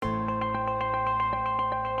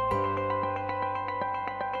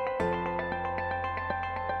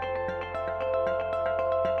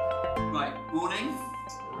Morning.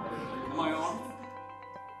 Am I on?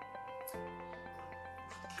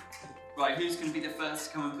 Right, who's going to be the first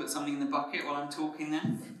to come and put something in the bucket while I'm talking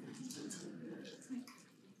then?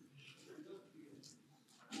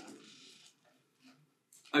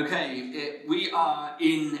 Okay, we are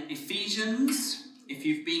in Ephesians. If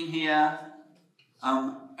you've been here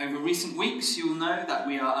over recent weeks, you'll know that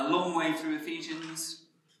we are a long way through Ephesians.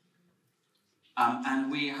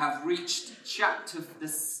 And we have reached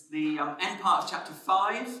the end part of chapter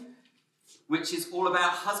 5, which is all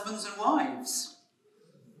about husbands and wives.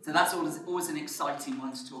 So that's always an exciting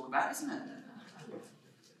one to talk about, isn't it?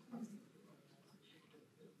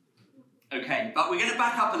 Okay, but we're going to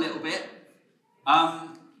back up a little bit.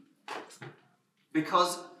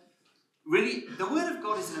 Because really, the Word of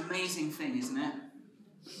God is an amazing thing, isn't it?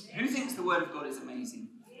 Who thinks the Word of God is amazing?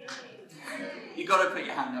 You've got to put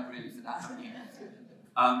your hand up really for that, haven't you?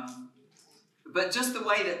 But just the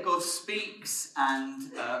way that God speaks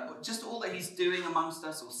and just all that he's doing amongst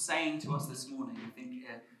us or saying to us this morning, I think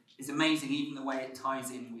is amazing, even the way it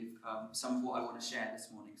ties in with some of what I want to share this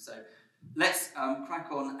morning. So let's crack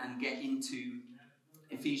on and get into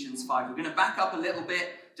Ephesians 5. We're going to back up a little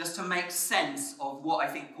bit just to make sense of what I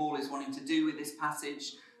think Paul is wanting to do with this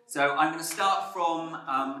passage. So I'm going to start from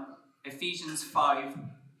Ephesians 5,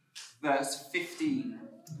 verse 15.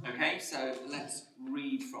 Okay, so let's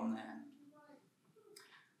read from there.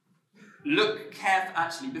 Look carefully.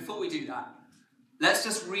 Actually, before we do that, let's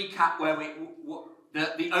just recap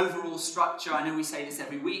the overall structure. I know we say this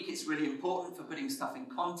every week. It's really important for putting stuff in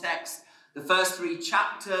context. The first 3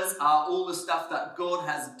 chapters are all the stuff that God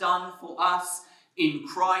has done for us in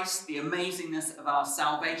Christ, the amazingness of our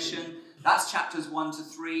salvation. That's chapters 1 to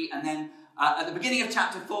 3, and then at the beginning of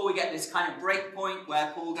chapter 4, we get this kind of break point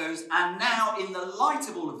where Paul goes, and now in the light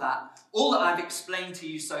of all of that, all that I've explained to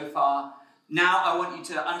you so far, now I want you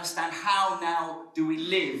to understand how now do we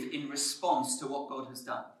live in response to what God has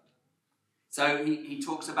done. So he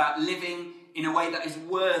talks about living in a way that is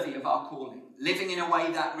worthy of our calling, living in a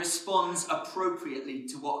way that responds appropriately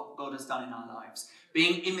to what God has done in our lives,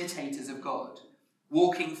 being imitators of God,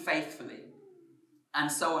 walking faithfully, and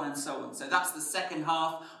so on and so on. So that's the second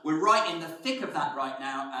half. We're right in the thick of that right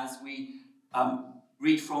now as we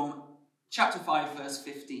read from chapter 5, verse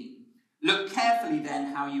 15. Look carefully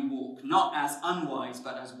then how you walk, not as unwise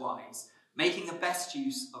but as wise, making the best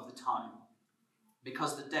use of the time,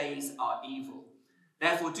 because the days are evil.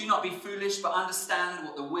 Therefore do not be foolish, but understand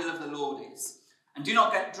what the will of the Lord is. And do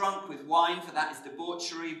not get drunk with wine, for that is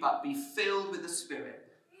debauchery, but be filled with the Spirit,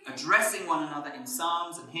 addressing one another in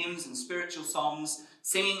psalms and hymns and spiritual songs,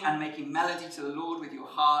 singing and making melody to the Lord with your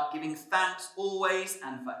heart, giving thanks always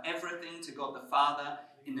and for everything to God the Father,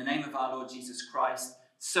 in the name of our Lord Jesus Christ,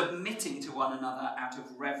 submitting to one another out of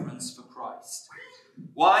reverence for Christ.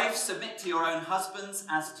 Wives, submit to your own husbands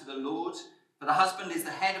as to the Lord, for the husband is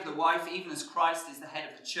the head of the wife, even as Christ is the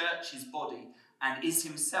head of the church, his body, and is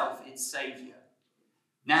himself its Saviour.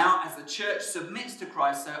 Now, as the church submits to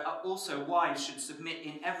Christ, so also wives should submit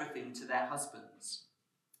in everything to their husbands.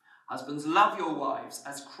 Husbands, love your wives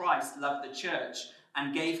as Christ loved the church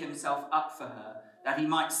and gave himself up for her, that he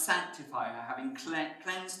might sanctify her, having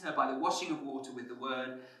cleansed her by the washing of water with the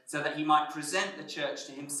word, so that he might present the church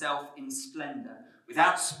to himself in splendour,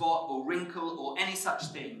 without spot or wrinkle or any such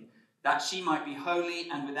thing, that she might be holy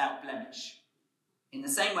and without blemish. In the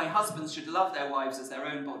same way, husbands should love their wives as their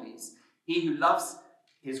own bodies. He who loves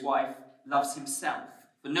his wife loves himself.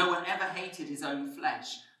 For no one ever hated his own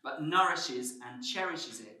flesh, but nourishes and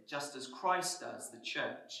cherishes it, just as Christ does the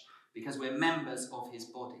church, because we're members of his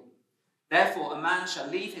body. Therefore, a man shall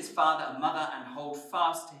leave his father and mother and hold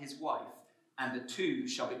fast to his wife, and the two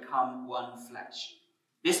shall become one flesh.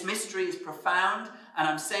 This mystery is profound, and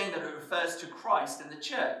I'm saying that it refers to Christ and the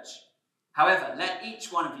church. However, let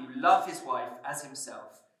each one of you love his wife as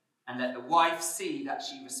himself, and let the wife see that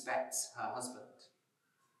she respects her husband.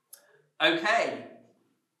 Okay,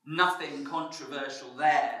 nothing controversial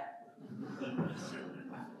there.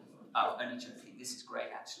 Oh, only joking. This is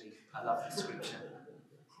great, actually. I love this scripture.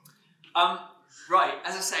 Right,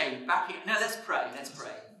 as I say, let's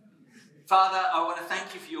pray. Father, I want to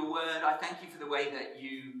thank you for your word. I thank you for the way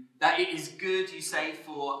that it is good, you say,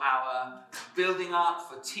 for our building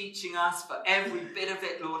up, for teaching us, for every bit of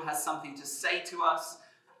it, Lord, has something to say to us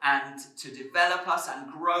and to develop us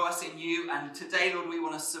and grow us in you. And today, Lord, we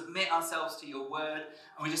want to submit ourselves to your word.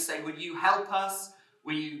 And we just say, would you help us?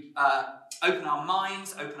 Will you open our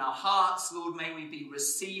minds, open our hearts, Lord? May we be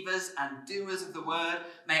receivers and doers of the word.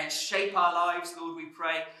 May it shape our lives, Lord, we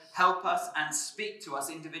pray. Help us and speak to us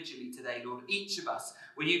individually today, Lord. Each of us,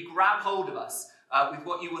 will you grab hold of us with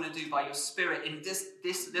what you want to do by your Spirit in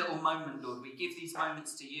this little moment, Lord. We give these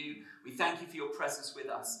moments to you. We thank you for your presence with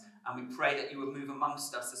us. And we pray that you will move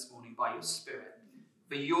amongst us this morning by your Spirit.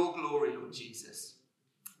 For your glory, Lord Jesus.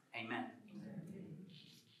 Amen.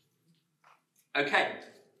 Okay.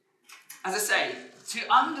 As I say, to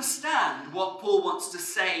understand what Paul wants to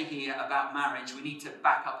say here about marriage, we need to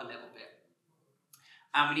back up a little bit.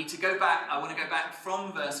 And we need to go back, I want to go back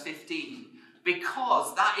from verse 15,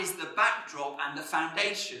 because that is the backdrop and the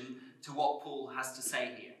foundation to what Paul has to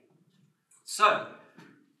say here. So,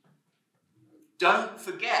 don't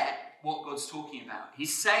forget what God's talking about.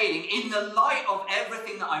 He's saying, in the light of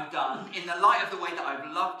everything that I've done, in the light of the way that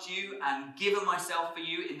I've loved you and given myself for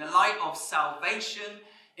you, in the light of salvation,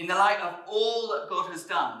 in the light of all that God has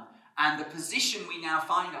done, and the position we now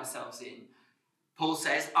find ourselves in, Paul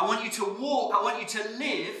says, I want you to walk, I want you to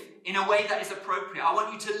live in a way that is appropriate. I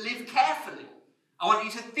want you to live carefully. I want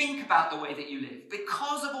you to think about the way that you live.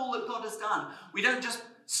 Because of all that God has done, we don't just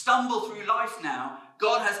stumble through life now.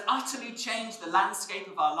 God has utterly changed the landscape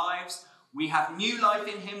of our lives. We have new life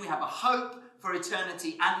in him. We have a hope for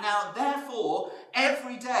eternity. And now, therefore,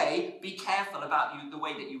 every day, be careful about the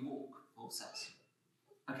way that you walk, Paul says.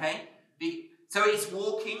 Okay? So it's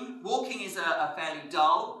walking. Walking is a fairly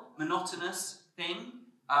dull, monotonous thing.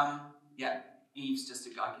 Eve's just a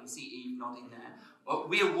guy. I can see Eve nodding there.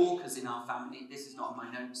 We are walkers in our family. This is not on my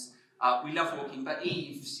notes. We love walking, but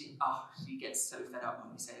Eve, she gets so fed up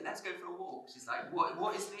when we say, let's go for a walk. She's like,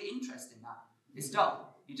 what is the interest in that? It's dull.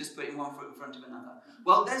 You just put in one foot in front of another.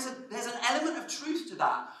 Well, there's an element of truth to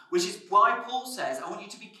that, which is why Paul says, I want you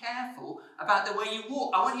to be careful about the way you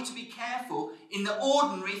walk. I want you to be careful in the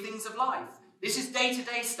ordinary things of life. This is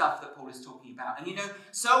day-to-day stuff that Paul is talking about. And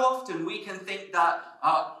so often we can think that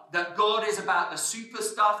God is about the super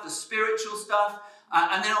stuff, the spiritual stuff,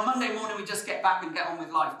 and then on Monday morning we just get back and get on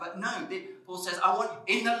with life. But no, Paul says,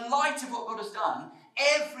 in the light of what God has done,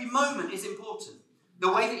 every moment is important.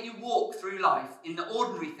 The way that you walk through life in the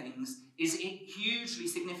ordinary things is hugely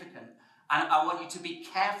significant. And I want you to be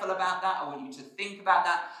careful about that. I want you to think about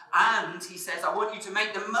that. And he says, I want you to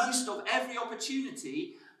make the most of every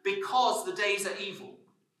opportunity because the days are evil.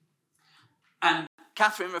 And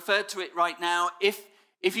Catherine referred to it right now. If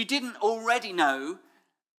you didn't already know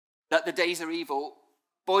that the days are evil,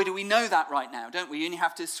 boy, do we know that right now, don't we? You only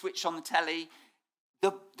have to switch on the telly.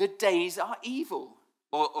 The days are evil.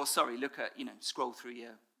 Or look at, scroll through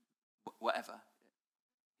your whatever.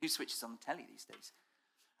 Who switches on the telly these days?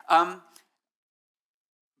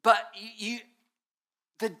 But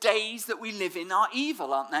the days that we live in are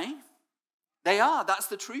evil, aren't they? They are. That's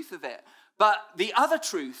the truth of it. But the other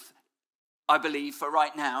truth, I believe, for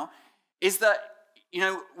right now, is that,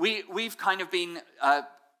 we've kind of been,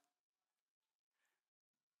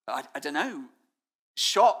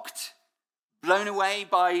 shocked, blown away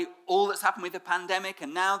by all that's happened with the pandemic,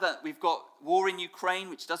 and now that we've got war in Ukraine,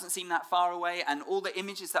 which doesn't seem that far away, and all the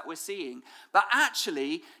images that we're seeing. But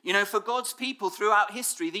actually, for God's people throughout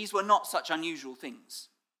history, these were not such unusual things.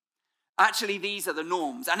 Actually, these are the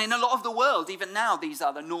norms. And in a lot of the world, even now, these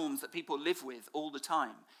are the norms that people live with all the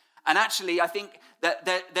time. And actually, I think that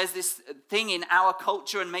there's this thing in our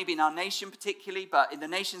culture, and maybe in our nation particularly, but in the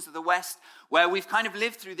nations of the West, where we've kind of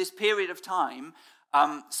lived through this period of time,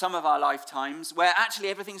 some of our lifetimes, where actually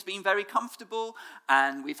everything's been very comfortable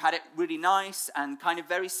and we've had it really nice and kind of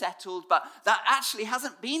very settled, but that actually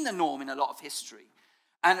hasn't been the norm in a lot of history.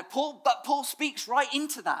 But Paul speaks right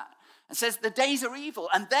into that and says the days are evil,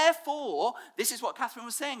 and therefore, this is what Catherine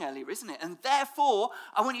was saying earlier, isn't it? And therefore,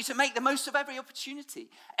 I want you to make the most of every opportunity,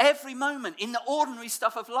 every moment in the ordinary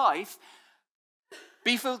stuff of life.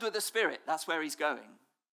 Be filled with the Spirit. That's where he's going.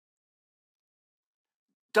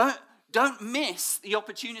 Don't miss the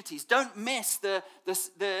opportunities. Don't miss the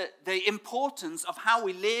importance of how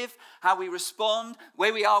we live, how we respond,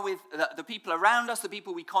 where we are with the people around us, the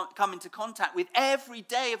people we come into contact with every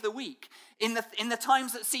day of the week, in the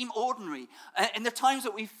times that seem ordinary, in the times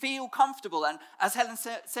that we feel comfortable, and as Helen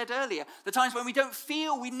said earlier, the times when we don't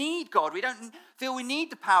feel we need God, we don't feel we need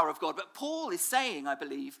the power of God. But Paul is saying, I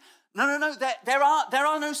believe, no, there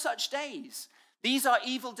are no such days. These are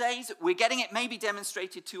evil days. We're getting it maybe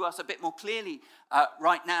demonstrated to us a bit more clearly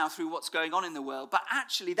right now through what's going on in the world. But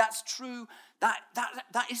actually, that's true.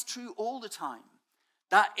 That is true all the time.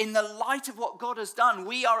 That in the light of what God has done,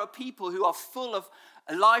 we are a people who are full of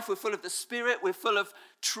life. We're full of the Spirit. We're full of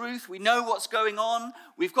truth. We know what's going on.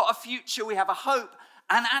 We've got a future. We have a hope.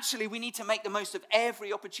 And actually, we need to make the most of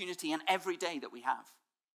every opportunity and every day that we have.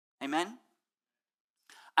 Amen?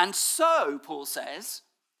 And so, Paul says,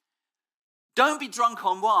 don't be drunk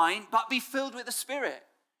on wine, but be filled with the Spirit.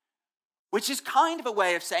 which is kind of a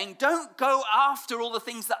way of saying, don't go after all the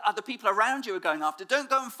things that other people around you are going after. Don't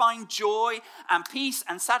go and find joy and peace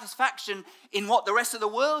and satisfaction in what the rest of the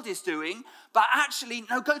world is doing, but actually,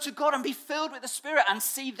 no, go to God and be filled with the Spirit and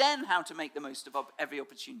see then how to make the most of every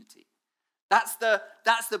opportunity. That's the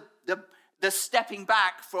stepping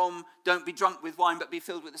back from don't be drunk with wine, but be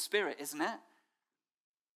filled with the Spirit, isn't it?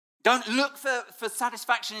 Don't look for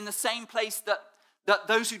satisfaction in the same place that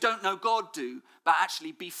those who don't know God do, but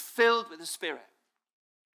actually be filled with the Spirit.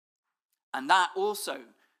 And that also,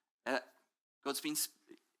 God's been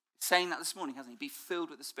saying that this morning, hasn't he? Be filled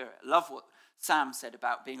with the Spirit. I love what Sam said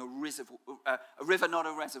about being a river, not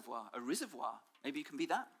a reservoir. A reservoir? Maybe you can be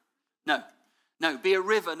that? No, be a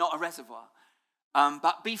river, not a reservoir.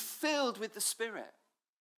 But be filled with the Spirit.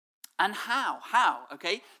 And how? How?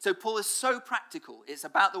 Okay? So Paul is so practical. It's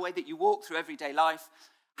about the way that you walk through everyday life.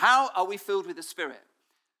 How are we filled with the Spirit?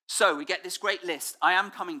 So we get this great list. I am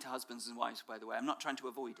coming to husbands and wives, by the way. I'm not trying to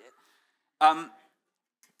avoid it.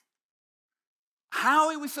 How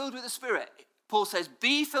are we filled with the Spirit? Paul says,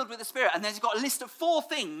 be filled with the Spirit. And then he's got a list of 4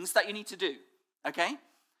 things that you need to do. Okay?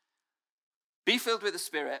 Be filled with the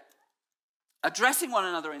Spirit. Addressing one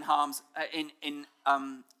another in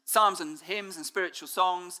psalms and hymns and spiritual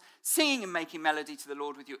songs, singing and making melody to the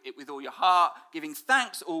Lord with all your heart, giving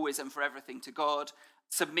thanks always and for everything to God,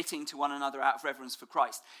 submitting to one another out of reverence for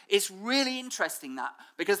Christ. It's really interesting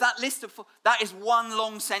because that list of 4, that is one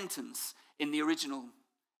long sentence in the original.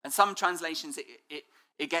 And some translations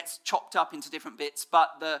it gets chopped up into different bits,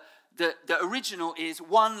 but the original is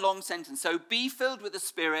one long sentence. So be filled with the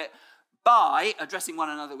Spirit by addressing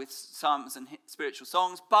one another with psalms and spiritual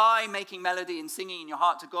songs, by making melody and singing in your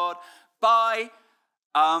heart to God, by,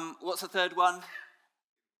 what's the third one?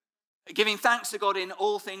 Giving thanks to God in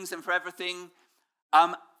all things and for everything,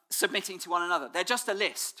 submitting to one another. They're just a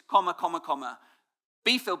list, comma, comma, comma.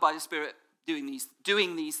 Be filled by the Spirit doing these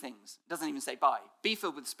things. It doesn't even say by. Be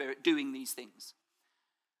filled with the Spirit doing these things.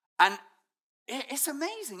 And it's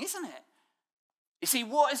amazing, isn't it? You see,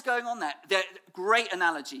 what is going on there? Great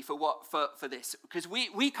analogy for this. Because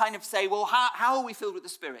we kind of say, well, how are we filled with the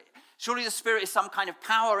Spirit? Surely the Spirit is some kind of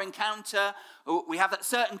power encounter. We have at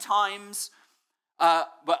certain times.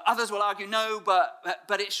 But others will argue, no, but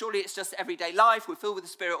surely it's just everyday life. We're filled with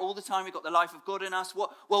the Spirit all the time. We've got the life of God in us.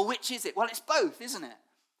 Well, which is it? Well, it's both, isn't it?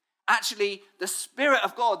 Actually, the Spirit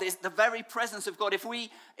of God is the very presence of God. If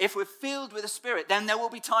we're filled with the Spirit, then there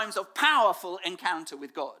will be times of powerful encounter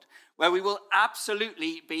with God, where we will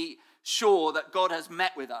absolutely be sure that God has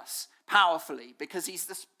met with us powerfully, because he's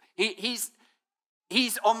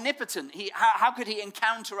omnipotent. How could he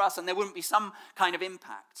encounter us and there wouldn't be some kind of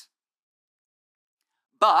impact?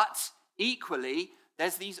 But equally,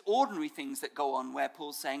 there's these ordinary things that go on where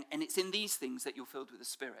Paul's saying, and it's in these things that you're filled with the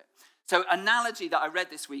Spirit. So analogy that I read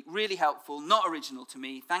this week, really helpful, not original to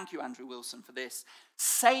me. Thank you, Andrew Wilson, for this.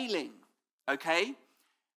 Sailing, okay?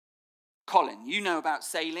 Colin, you know about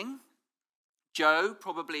sailing. Joe,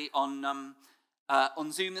 probably on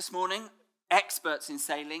Zoom this morning, experts in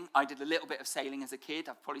sailing. I did a little bit of sailing as a kid.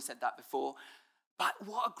 I've probably said that before. But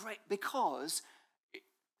because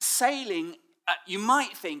sailing, you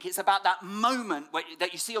might think it's about that moment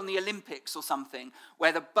that you see on the Olympics or something,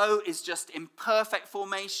 where the boat is just in perfect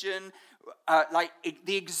formation, like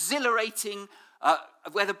the exhilarating,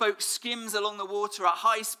 where the boat skims along the water at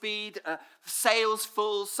high speed, sails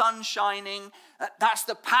full, sun shining. That's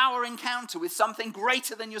the power encounter with something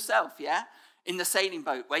greater than yourself, yeah? In the sailing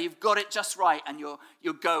boat, where you've got it just right and you're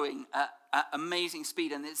going at amazing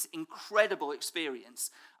speed, and this incredible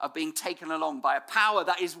experience of being taken along by a power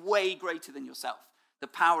that is way greater than yourself, the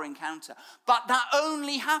power encounter. But that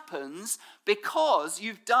only happens because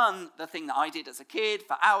you've done the thing that I did as a kid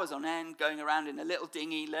for hours on end, going around in a little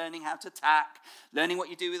dinghy, learning how to tack, learning what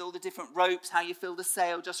you do with all the different ropes, how you fill the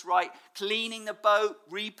sail just right, cleaning the boat,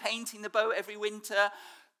 repainting the boat every winter,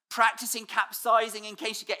 practicing capsizing in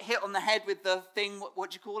case you get hit on the head with the thing,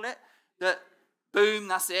 what do you call it? Boom,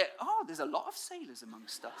 that's it. Oh, there's a lot of sailors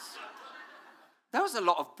amongst us. There was a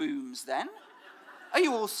lot of booms then. Are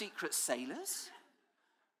you all secret sailors?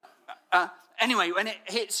 Anyway, when it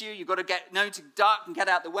hits you, you've got to know to duck and get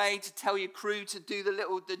out the way, to tell your crew to do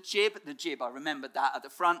the jib. The jib, I remembered that at the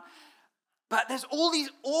front. But there's all these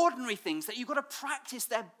ordinary things that you've got to practice.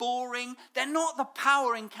 They're boring. They're not the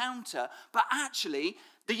power encounter, but actually,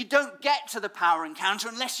 that you don't get to the power encounter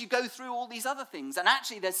unless you go through all these other things. And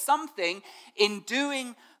actually, there's something in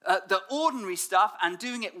doing the ordinary stuff and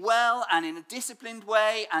doing it well and in a disciplined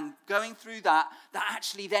way and going through that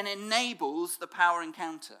actually then enables the power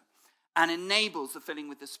encounter and enables the filling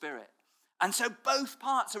with the Spirit. And so both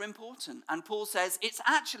parts are important. And Paul says it's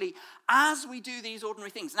actually as we do these ordinary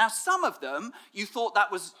things. Now, some of them, you thought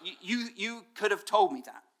that was, you could have told me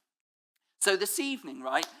that. So this evening,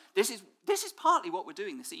 right, this is partly what we're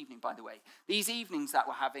doing this evening, by the way. These evenings that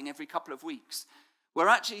we're having every couple of weeks, we're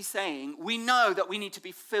actually saying we know that we need to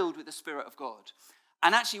be filled with the Spirit of God.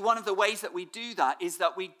 And actually one of the ways that we do that is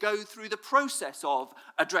that we go through the process of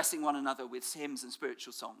addressing one another with hymns and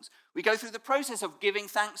spiritual songs. We go through the process of giving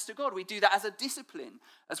thanks to God. We do that as a discipline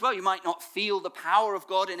as well. You might not feel the power of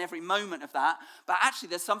God in every moment of that, but actually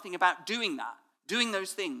there's something about doing that, doing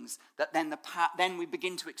those things, that then we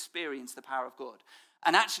begin to experience the power of God.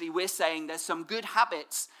 And actually we're saying there's some good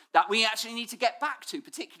habits that we actually need to get back to,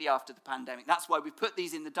 particularly after the pandemic. That's why we put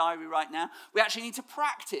these in the diary right now. We actually need to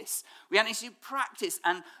practice. We actually need to practice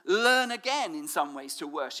and learn again in some ways to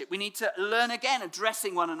worship. We need to learn again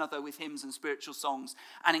addressing one another with hymns and spiritual songs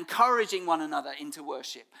and encouraging one another into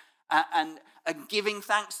worship and giving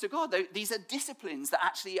thanks to God. These are disciplines that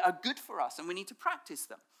actually are good for us and we need to practice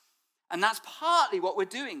them. And that's partly what we're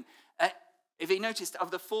doing. If you noticed,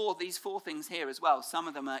 of these four things here as well, some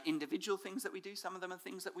of them are individual things that we do, some of them are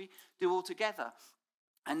things that we do all together.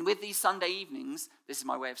 And with these Sunday evenings, this is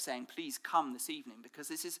my way of saying, please come this evening, because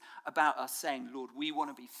this is about us saying, Lord, we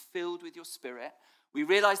want to be filled with your Spirit. We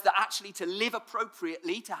realize that actually to live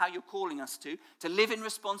appropriately to how you're calling us to live in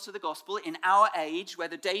response to the gospel in our age where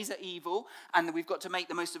the days are evil and that we've got to make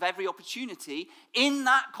the most of every opportunity, in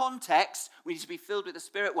that context, we need to be filled with the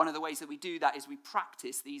Spirit. One of the ways that we do that is we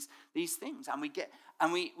practice these things. And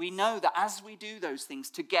we know that as we do those things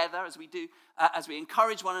together, as we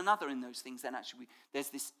encourage one another in those things, then actually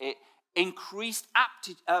there's this increased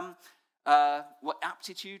aptitude?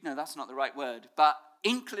 No, that's not the right word. But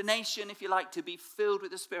inclination, if you like, to be filled with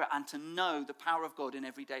the Spirit and to know the power of God in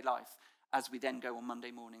everyday life as we then go on Monday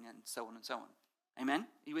morning and so on and so on. Amen?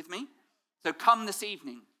 Are you with me? So come this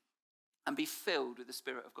evening and be filled with the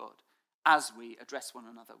Spirit of God as we address one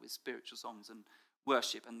another with spiritual songs and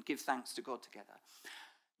worship and give thanks to God together.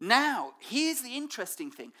 Now, here's the interesting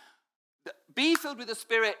thing. Be filled with the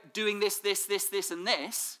Spirit doing this, and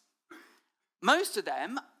this. Most of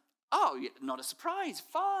them, not a surprise,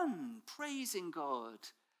 fun, praising God,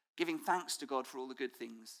 giving thanks to God for all the good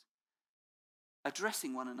things,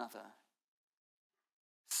 addressing one another,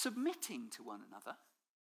 submitting to one another.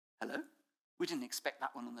 Hello? We didn't expect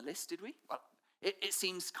that one on the list, did we? Well, it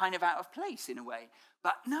seems kind of out of place in a way.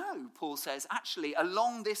 But no, Paul says, actually,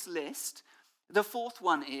 along this list, the fourth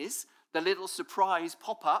one is the little surprise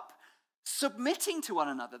pop-up, submitting to one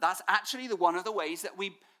another. That's actually one of the ways that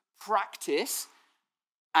we practice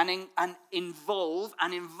and involve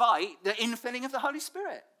and invite the infilling of the Holy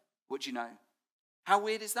Spirit. Would you know? How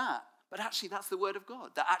weird is that? But actually, that's the word of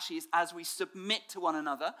God. That actually is as we submit to one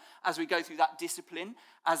another, as we go through that discipline,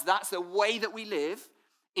 as that's the way that we live,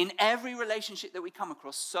 in every relationship that we come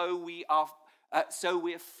across, so we are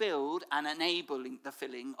filled and enabling the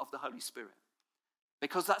filling of the Holy Spirit.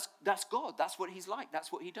 Because that's God. That's what he's like.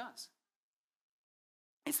 That's what he does.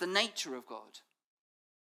 It's the nature of God.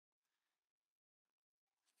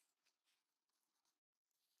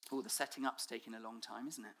 The setting up's taking a long time,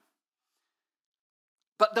 isn't it?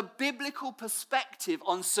 But the biblical perspective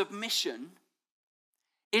on submission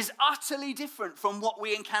is utterly different from what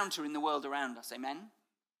we encounter in the world around us, amen?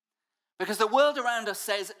 Because the world around us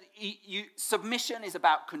says submission is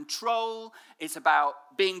about control, it's about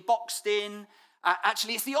being boxed in.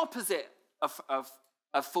 Actually, it's the opposite of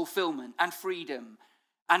fulfillment and freedom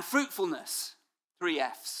and fruitfulness, 3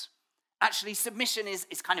 F's. Actually, submission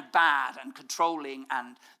is kind of bad and controlling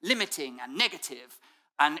and limiting and negative.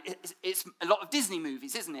 And it's a lot of Disney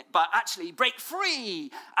movies, isn't it? But actually, break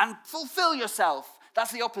free and fulfill yourself.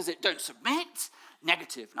 That's the opposite. Don't submit.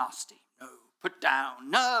 Negative, nasty. No. Put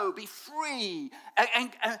down. No. Be free.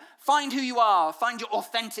 And find who you are. Find your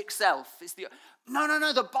authentic self.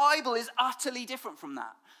 No. The Bible is utterly different from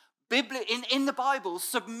that. In the Bible,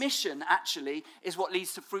 submission actually is what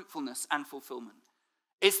leads to fruitfulness and fulfillment.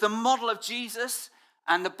 It's the model of Jesus,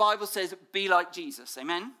 and the Bible says, be like Jesus,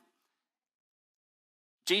 amen?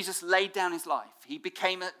 Jesus laid down his life. He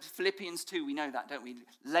became, Philippians 2, we know that, don't we?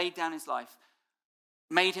 Laid down his life,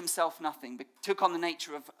 made himself nothing, took on the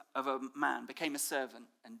nature of a man, became a servant,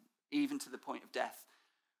 and even to the point of death.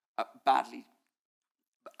 Badly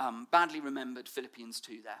remembered Philippians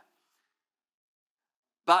 2 there.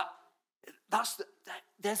 But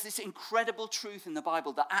there's this incredible truth in the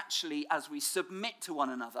Bible that actually, as we submit to one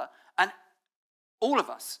another, and all of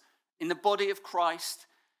us in the body of Christ,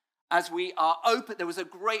 as we are open, there was a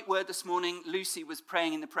great word this morning. Lucy was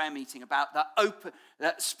praying in the prayer meeting about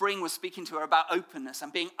that Spring was speaking to her about openness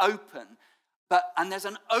and being open. and there's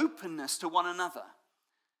an openness to one another.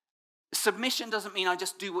 Submission doesn't mean I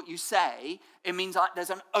just do what you say. It means there's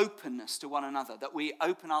an openness to one another, that we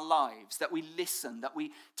open our lives, that we listen, that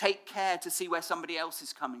we take care to see where somebody else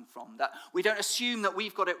is coming from, that we don't assume that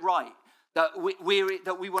we've got it right, that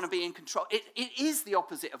we want to be in control. It is the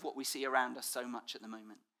opposite of what we see around us so much at the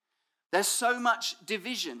moment. There's so much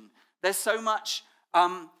division. There's so much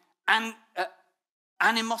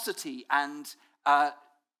animosity and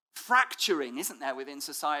fracturing, isn't there, within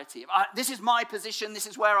society? This is my position. This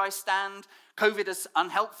is where I stand. COVID has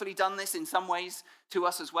unhelpfully done this in some ways to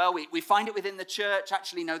us as well. We find it within the church.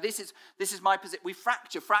 Actually, no, this is my position. We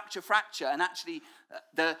fracture. And actually,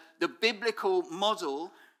 the biblical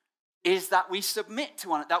model is that we submit to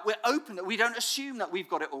one another, that we're open, that we don't assume that we've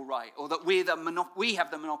got it all right, or that we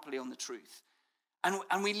have the monopoly on the truth.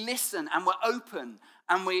 And we listen, and we're open,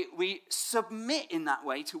 and we submit in that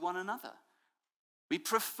way to one another. We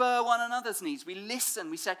prefer one another's needs. We listen.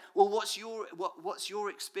 We say, well, what's your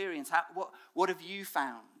experience? What have you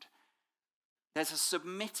found? There's a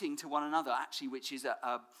submitting to one another, actually, which is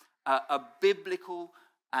a biblical,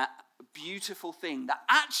 beautiful thing that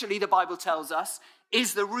actually the Bible tells us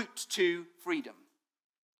is the route to freedom.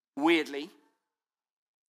 Weirdly.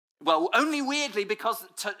 Well, only weirdly, because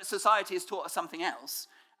society has taught us something else.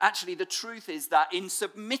 Actually, the truth is that in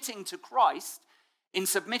submitting to Christ, in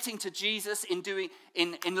submitting to Jesus, in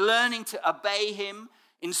learning to obey him,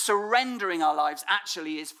 in surrendering our lives,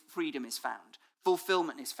 actually freedom is found.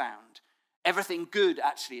 Fulfillment is found. Everything good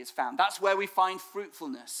actually is found. That's where we find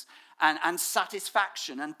fruitfulness and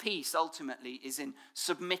satisfaction and peace ultimately is in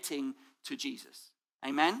submitting to Jesus.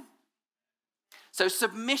 Amen? So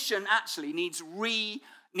submission actually needs a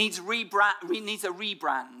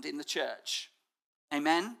rebrand in the church.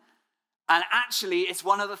 Amen? And actually, it's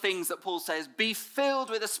one of the things that Paul says, be filled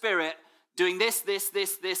with the Spirit, doing this,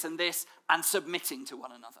 and this, and submitting to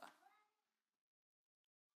one another.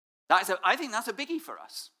 I think that's a biggie for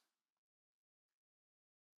us.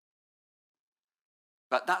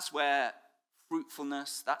 But that's where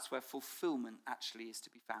fruitfulness, that's where fulfillment actually is to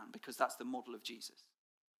be found, because that's the model of Jesus.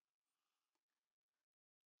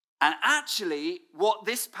 And actually, what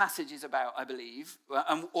this passage is about, I believe,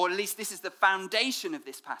 or at least this is the foundation of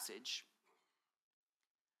this passage,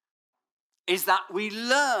 is that we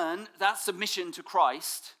learn that submission to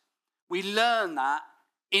Christ, we learn that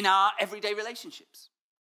in our everyday relationships.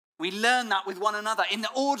 We learn that with one another, in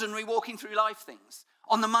the ordinary walking through life things,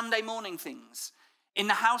 on the Monday morning things, in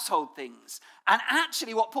the household things. And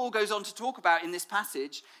actually what Paul goes on to talk about in this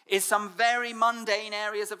passage is some very mundane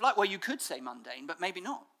areas of life. Well, you could say mundane, but maybe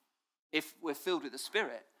not, if we're filled with the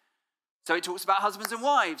Spirit. So he talks about husbands and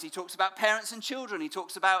wives, he talks about parents and children, he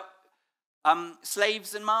talks about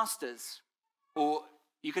slaves and masters. Or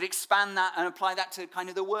you could expand that and apply that to kind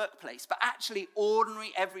of the workplace. But actually,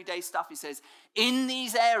 ordinary, everyday stuff, he says, in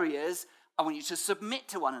these areas, I want you to submit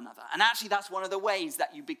to one another. And actually, that's one of the ways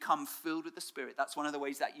that you become filled with the Spirit. That's one of the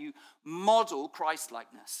ways that you model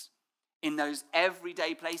Christ-likeness in those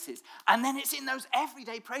everyday places. And then it's in those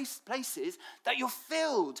everyday places that you're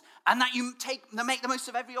filled and that you make the most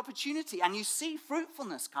of every opportunity. And you see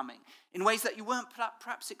fruitfulness coming in ways that you weren't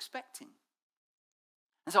perhaps expecting.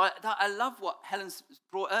 And so I love what Helen's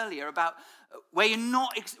brought earlier about where you're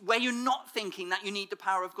not thinking that you need the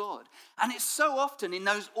power of God. And it's so often in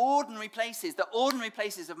those ordinary places, the ordinary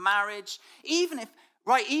places of marriage, even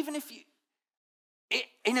if you,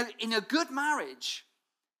 in a good marriage,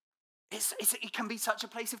 it can be such a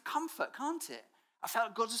place of comfort, can't it? I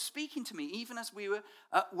felt God was speaking to me even as we were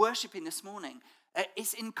worshiping this morning.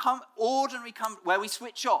 It's in ordinary comfort where we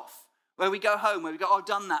switch off. Where we go home, where we go, oh, I've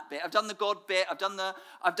done that bit, I've done the God bit, I've done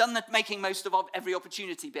the making most of every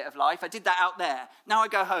opportunity bit of life. I did that out there. Now I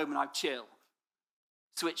go home and I chill.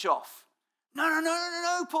 Switch off.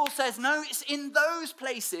 No, Paul says, no, it's in those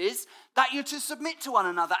places that you're to submit to one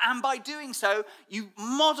another. And by doing so, you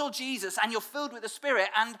model Jesus and you're filled with the Spirit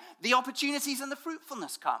and the opportunities and the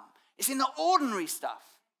fruitfulness come. It's in the ordinary stuff.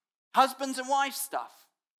 Husbands and wives stuff.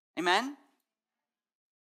 Amen?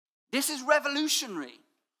 This is revolutionary.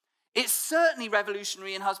 It's certainly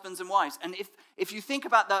revolutionary in husbands and wives. And if you think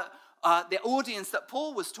about the audience that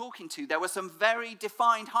Paul was talking to, there were some very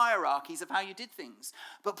defined hierarchies of how you did things.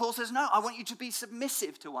 But Paul says, no, I want you to be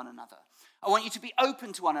submissive to one another. I want you to be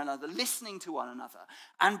open to one another, listening to one another.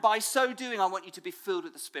 And by so doing, I want you to be filled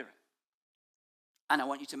with the Spirit. And I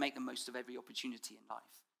want you to make the most of every opportunity in life.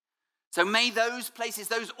 So may those places,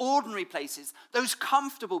 those ordinary places, those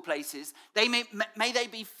comfortable places, may they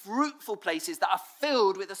be fruitful places that are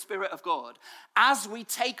filled with the Spirit of God as we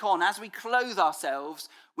clothe ourselves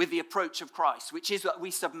with the approach of Christ, which is that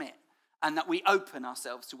we submit and that we open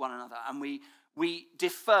ourselves to one another and we we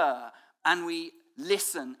defer, and we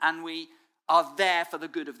listen, and we are there for the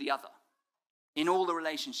good of the other in all the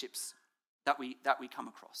relationships that we come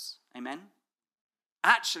across. Amen?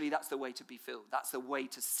 Actually, that's the way to be filled. That's the way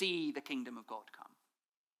to see the kingdom of God come.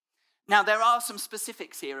 Now, there are some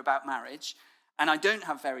specifics here about marriage, and I don't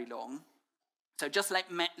have very long. So just let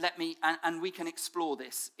me, and we can explore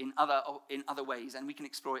this in other ways, and we can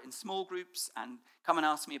explore it in small groups, and come and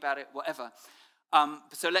ask me about it, whatever.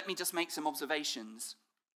 So let me just make some observations.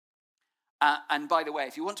 And by the way,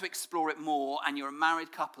 if you want to explore it more, and you're a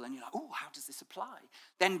married couple, and you're like, oh, how does this apply?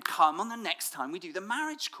 Then come on the next time we do the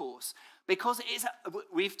marriage course, because it is.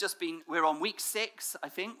 We're on week 6, I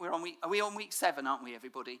think. Are we on week 7? Aren't we,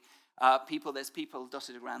 everybody? There's people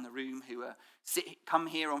dotted around the room who come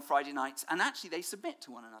here on Friday nights, and actually they submit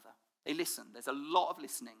to one another. They listen. There's a lot of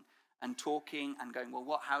listening and talking and going,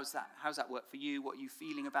 well, how's that work for you? What are you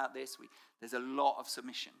feeling about this? There's a lot of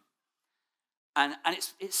submission. And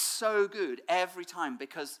it's so good every time,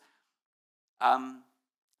 because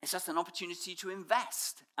it's just an opportunity to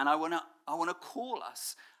invest. And I want to call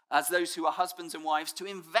us, as those who are husbands and wives, to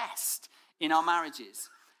invest in our marriages,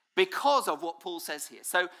 because of what Paul says here.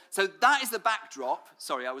 So that is the backdrop.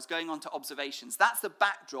 Sorry, I was going on to observations. That's the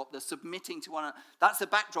backdrop, the submitting to one another. That's the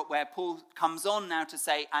backdrop where Paul comes on now to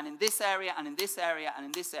say, and in this area, and in this area, and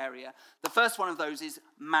in this area. The first one of those is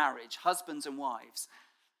marriage, husbands and wives.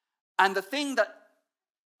 And the thing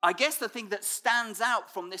that stands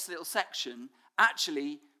out from this little section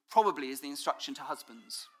actually probably is the instruction to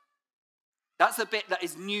husbands. That's the bit that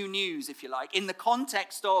is new news, if you like. In the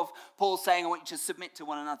context of Paul saying, I want you to submit to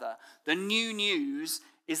one another, the new news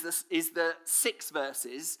is the 6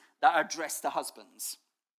 verses that are addressed to husbands.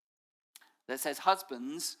 That says,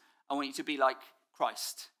 husbands, I want you to be like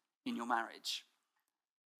Christ in your marriage.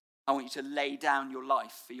 I want you to lay down your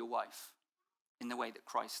life for your wife in the way that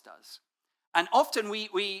Christ does. And often we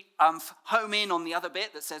home in on the other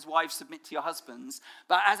bit that says, wives, submit to your husbands.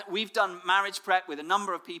 But as we've done marriage prep with a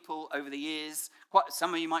number of people over the years,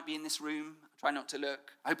 some of you might be in this room. Try not to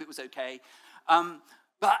look. I hope it was okay.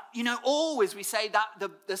 But, always we say that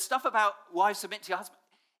the stuff about wives, submit to your husband.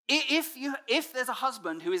 If there's a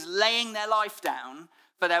husband who is laying their life down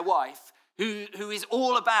for their wife, who is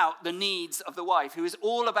all about the needs of the wife, who is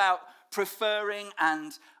all about preferring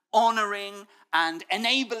and honoring and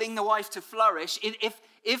enabling the wife to flourish,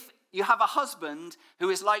 if you have a husband who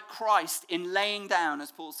is like Christ in laying down,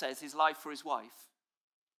 as Paul says, his life for his wife,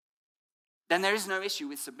 then there is no issue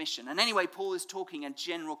with submission. And anyway, Paul is talking in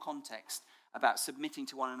general context about submitting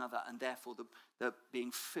to one another, and therefore the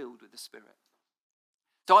being filled with the Spirit.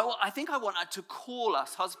 So I think I want to call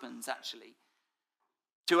us husbands, actually,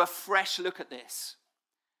 to a fresh look at this.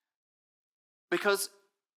 Because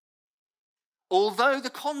although the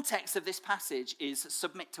context of this passage is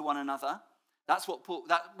submit to one another, that's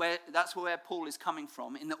where Paul is coming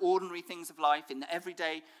from. In the ordinary things of life, in the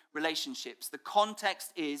everyday relationships, the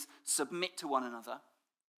context is submit to one another.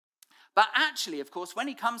 But actually, of course, when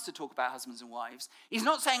he comes to talk about husbands and wives, he's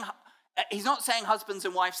not saying husbands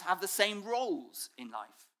and wives have the same roles in life.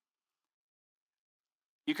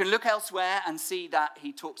 You can look elsewhere and see that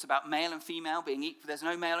he talks about male and female being equal. There's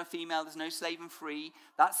no male and female. There's no slave and free.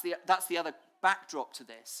 That's the other backdrop to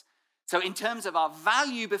this. So in terms of our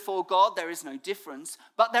value before God, there is no difference,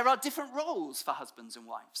 but there are different roles for husbands and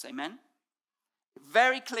wives. Amen?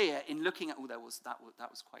 Very clear in looking at, that was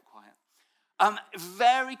quite quiet.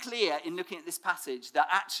 Very clear in looking at this passage that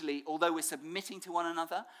actually, although we're submitting to one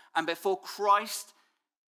another, and before Christ,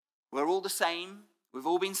 we're all the same. We've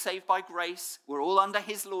all been saved by grace. We're all under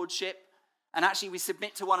his lordship. And actually we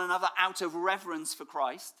submit to one another out of reverence for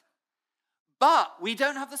Christ. But we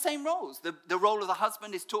don't have the same roles. The role of the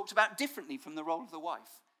husband is talked about differently from the role of the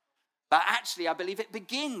wife. But actually, I believe it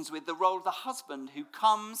begins with the role of the husband, who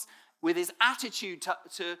comes with his attitude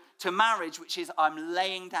to marriage, which is, I'm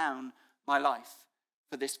laying down my life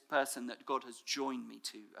for this person that God has joined me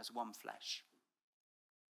to as one flesh.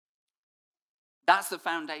 That's the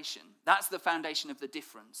foundation. That's the foundation of the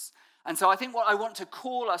difference. And so I think what I want to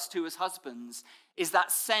call us to as husbands is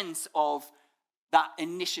that sense of that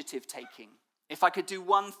initiative taking. If I could do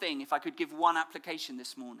one thing, if I could give one application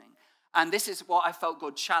this morning, and this is what I felt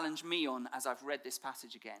God challenged me on as I've read this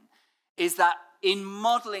passage again, is that in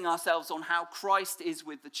modeling ourselves on how Christ is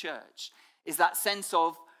with the church, is that sense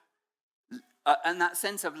of, and that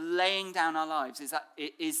sense of laying down our lives, is that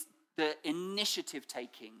it is the initiative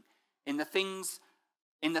taking in the things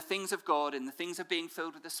of God, in the things of being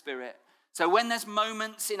filled with the Spirit. So when there's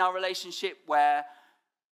moments in our relationship where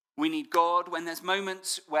we need God, when there's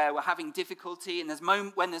moments where we're having difficulty, and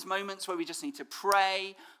when there's moments where we just need to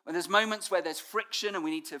pray, when there's moments where there's friction and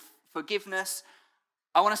we need to forgiveness.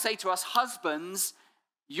 I want to say to us husbands,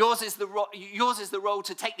 yours is the role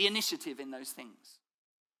to take the initiative in those things.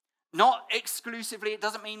 Not exclusively, it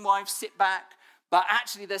doesn't mean wives sit back, but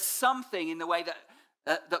actually there's something in the way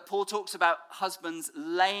that Paul talks about husbands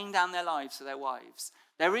laying down their lives for their wives.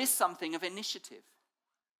 There is something of initiative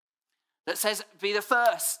that says, be the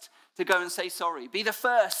first to go and say sorry. Be the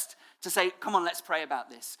first to say, come on, let's pray about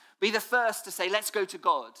this. Be the first to say, let's go to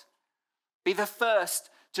God. Be the first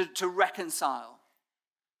to reconcile.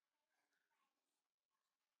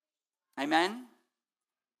 Amen?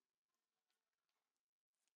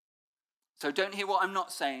 So don't hear what I'm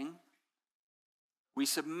not saying. We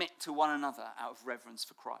submit to one another out of reverence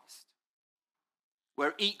for Christ.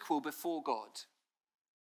 We're equal before God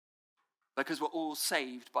because we're all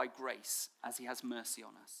saved by grace as he has mercy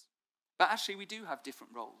on us. But actually we do have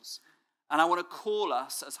different roles. And I want to call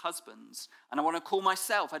us as husbands, and I want to call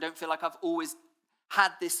myself. I don't feel like I've always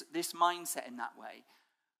had this mindset in that way.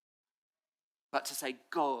 But to say,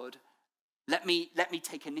 God, let me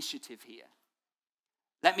take initiative here.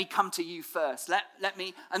 Let me come to you first. Let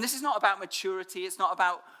me, and this is not about maturity. It's not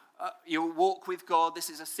about your walk with God. This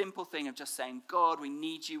is a simple thing of just saying, God, we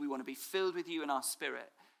need you. We want to be filled with you in our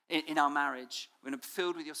spirit, in our marriage. We want to be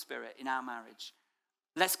filled with your spirit in our marriage.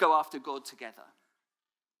 Let's go after God together.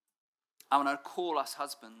 I want to call us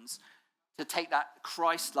husbands to take that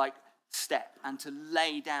Christ-like step and to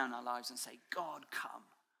lay down our lives and say, God, come.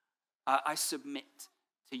 I submit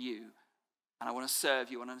to you, and I want to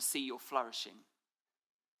serve you, and I want to see your flourishing.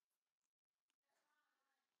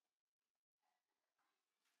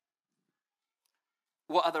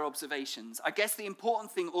 What other observations? I guess the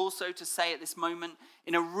important thing also to say at this moment,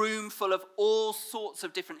 in a room full of all sorts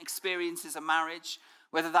of different experiences of marriage,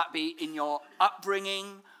 whether that be in your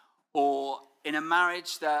upbringing or in a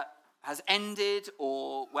marriage that has ended,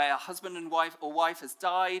 or where a husband and wife has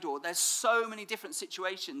died, or there's so many different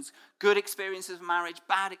situations, good experiences of marriage,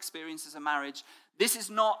 bad experiences of marriage. This is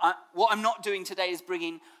not, what I'm not doing today is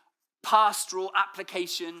bringing pastoral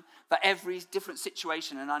application for every different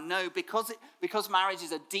situation. And I know because marriage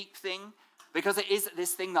is a deep thing, because it is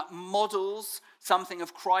this thing that models something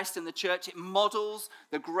of Christ in the church, it models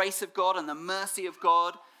the grace of God and the mercy of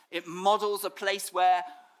God. It models a place where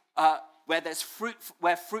there's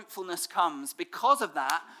where fruitfulness comes. Because of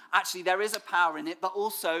that, actually there is a power in it, but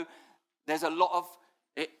also there's a lot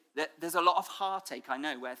of heartache, I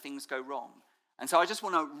know, where things go wrong. And so I just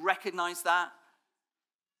want to recognize that,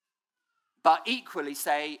 but equally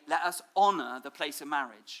say, let us honor the place of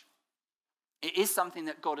marriage. It is something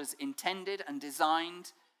that God has intended and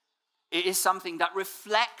designed. It is something that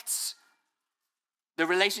reflects the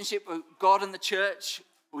relationship with God and the church.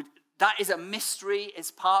 That is a mystery. It's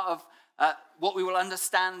part of what we will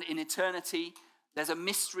understand in eternity. There's a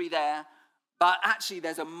mystery there. But actually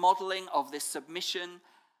there's a modeling of this submission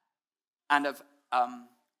and of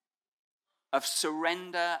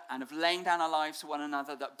surrender and of laying down our lives to one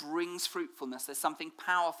another that brings fruitfulness. There's something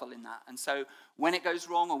powerful in that. And so when it goes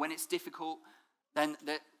wrong or when it's difficult, then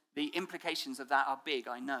the implications of that are big,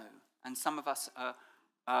 I know. And some of us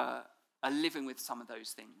are living with some of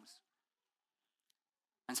those things.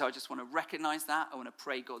 And so I just want to recognize that. I want to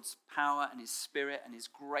pray God's power and his spirit and his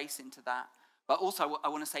grace into that. But also I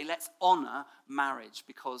want to say, let's honor marriage,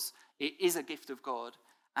 because it is a gift of God,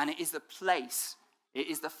 and it is the place. It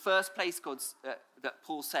is the first place that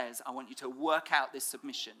Paul says, I want you to work out this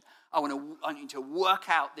submission. I want you to work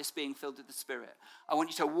out this being filled with the Spirit. I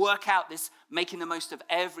want you to work out this making the most of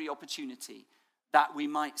every opportunity, that we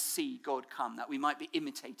might see God come, that we might be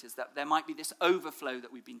imitators, that there might be this overflow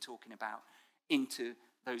that we've been talking about into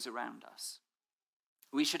those around us.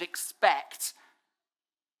 We should expect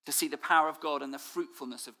to see the power of God and the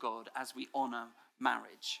fruitfulness of God as we honor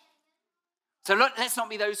marriage. So let's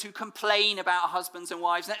not be those who complain about husbands and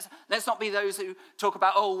wives. Let's not be those who talk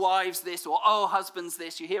about, oh, wives this, or oh, husbands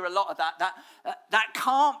this. You hear a lot of that. That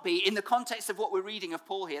can't be, in the context of what we're reading of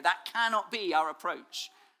Paul here, that cannot be our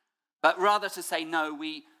approach. But rather to say, no,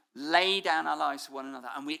 we lay down our lives for one another,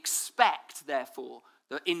 and we expect, therefore,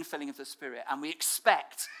 the infilling of the Spirit, and we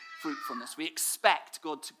expect fruitfulness. We expect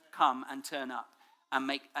God to come and turn up and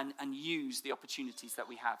make and use the opportunities that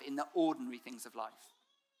we have in the ordinary things of life.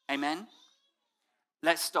 Amen?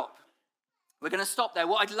 Let's stop. We're going to stop there.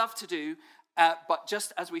 What I'd love to do, but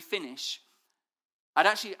just as we finish,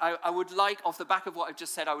 I would like, off the back of what I've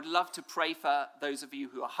just said, I would love to pray for those of you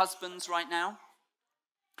who are husbands right now.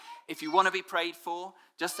 If you want to be prayed for,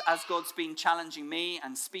 just as God's been challenging me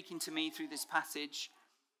and speaking to me through this passage,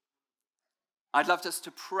 I'd love us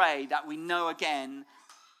to pray that we know again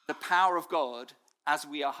the power of God as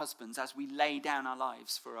we are husbands, as we lay down our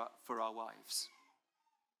lives for our wives.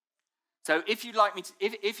 So if you'd like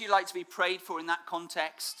to be prayed for in that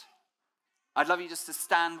context, I'd love you just to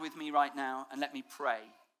stand with me right now and let me pray.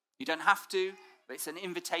 You don't have to, but it's an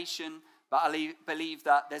invitation. But I believe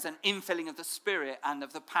that there's an infilling of the Spirit and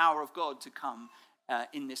of the power of God to come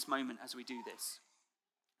in this moment as we do this.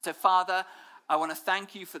 So Father, I want to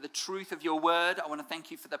thank you for the truth of your word. I want to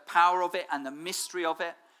thank you for the power of it and the mystery of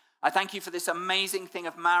it. I thank you for this amazing thing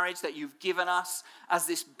of marriage that you've given us as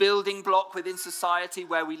this building block within society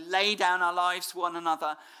where we lay down our lives to one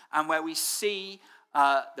another and where we see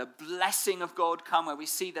the blessing of God come, where we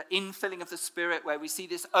see the infilling of the Spirit, where we see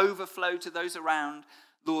this overflow to those around,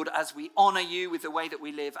 Lord, as we honor you with the way that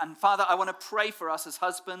we live. And Father, I want to pray for us as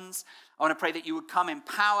husbands. I want to pray that you would come in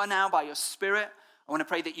power now by your Spirit. I want to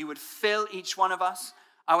pray that you would fill each one of us.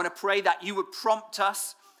 I want to pray that you would prompt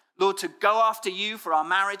us, Lord, to go after you for our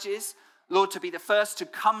marriages. Lord, to be the first to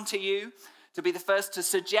come to you, to be the first to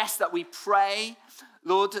suggest that we pray.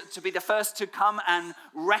 Lord, to be the first to come and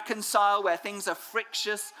reconcile where things are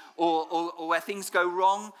frictious or where things go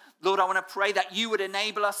wrong. Lord, I want to pray that you would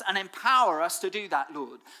enable us and empower us to do that,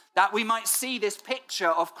 Lord. That we might see this picture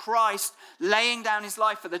of Christ laying down his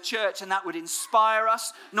life for the church, and that would inspire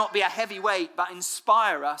us, not be a heavy weight, but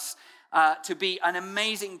inspire us to be an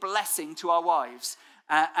amazing blessing to our wives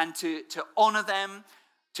and to honor them,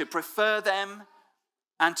 to prefer them,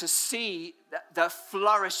 and to see the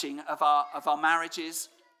flourishing of our marriages,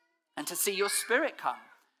 and to see your Spirit come,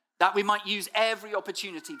 that we might use every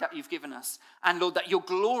opportunity that you've given us. And Lord, that your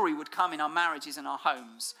glory would come in our marriages and our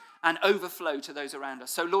homes and overflow to those around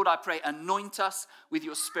us. So Lord, I pray, anoint us with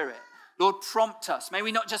your Spirit. Lord, prompt us. May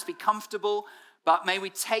we not just be comfortable, but may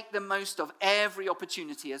we take the most of every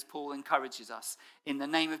opportunity as Paul encourages us. In the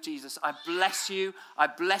name of Jesus, I bless you. I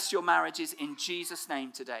bless your marriages in Jesus'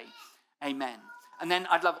 name today. Amen. And then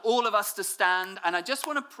I'd love all of us to stand. And I just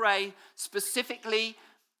want to pray specifically,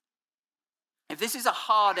 if this is a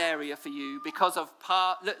hard area for you because of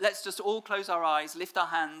let's just all close our eyes, lift our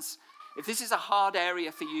hands. If this is a hard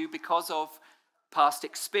area for you because of past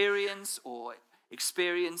experience or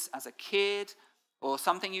experience as a kid or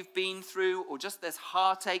something you've been through, or just there's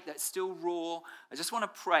heartache that's still raw, I just want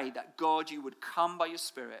to pray that God, you would come by your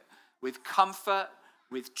Spirit with comfort,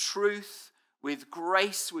 with truth, with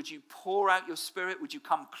grace. Would you pour out your Spirit? Would you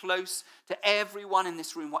come close to everyone in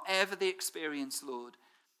this room, whatever the experience, Lord?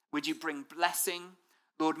 Would you bring blessing?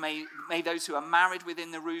 Lord, may those who are married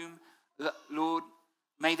within the room, Lord,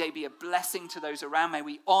 may they be a blessing to those around. May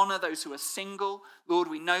we honor those who are single. Lord,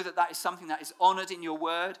 we know that is something that is honored in your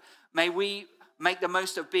word. May we make the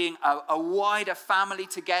most of being a wider family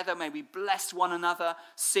together. May we bless one another,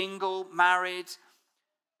 single, married,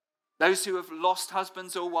 those who have lost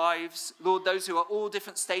husbands or wives. Lord, those who are all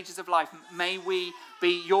different stages of life. May we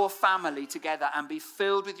be your family together and be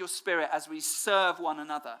filled with your Spirit as we serve one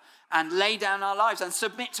another and lay down our lives and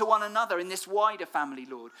submit to one another in this wider family,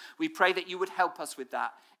 Lord. We pray that you would help us with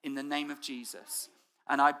that in the name of Jesus.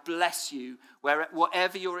 And I bless you,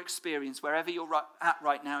 whatever your experience, wherever you're at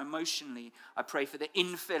right now emotionally, I pray for the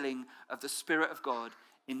infilling of the Spirit of God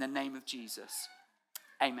in the name of Jesus.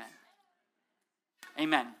 Amen.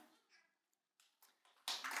 Amen.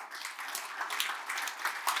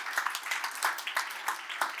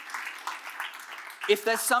 If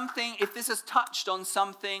this has touched on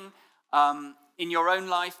something in your own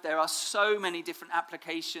life, there are so many different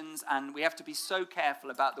applications, and we have to be so careful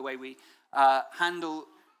about the way we handle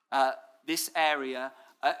this area.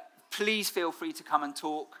 Please feel free to come and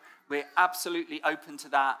talk. We're absolutely open to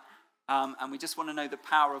that, and we just want to know the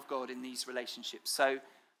power of God in these relationships. So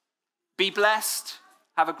be blessed.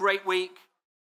 Have a great week.